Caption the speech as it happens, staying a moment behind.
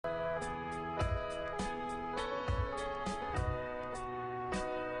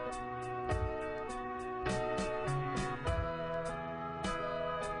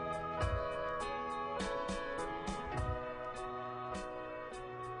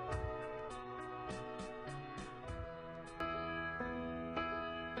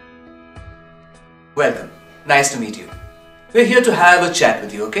welcome. Nice to meet you. We're here to have a chat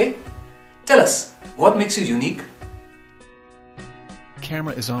with you, okay? Tell us, what makes you unique?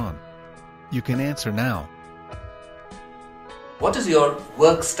 Camera is on. You can answer now. What is your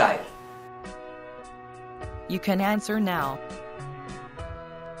work style? You can answer now.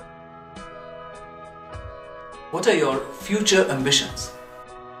 What are your future ambitions?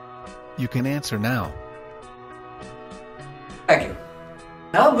 You can answer now. Thank you.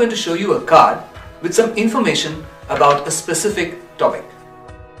 Now I'm going to show you a card with some information about a specific topic.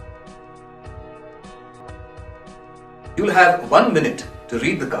 You'll have 1 minute to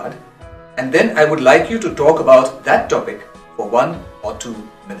read the card, and then I would like you to talk about that topic for 1 or 2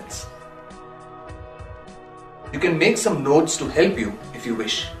 minutes. You can make some notes to help you if you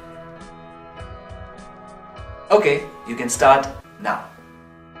wish. Okay, you can start now.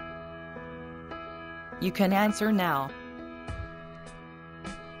 You can answer now.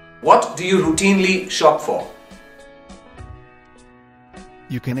 What do you routinely shop for?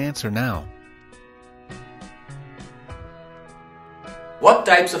 You can answer now. What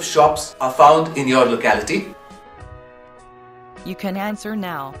types of shops are found in your locality? You can answer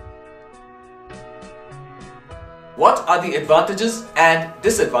now. What are the advantages and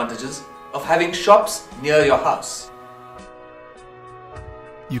disadvantages of having shops near your house?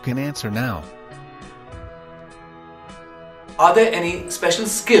 You can answer now. Are there any special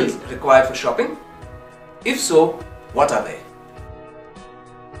skills required for shopping? If so, what are they?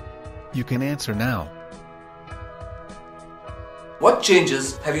 You can answer now. What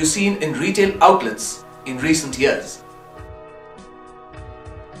changes have you seen in retail outlets in recent years?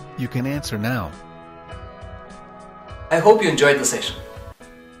 You can answer now. I hope you enjoyed the session.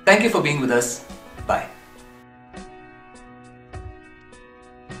 Thank you for being with us. Bye.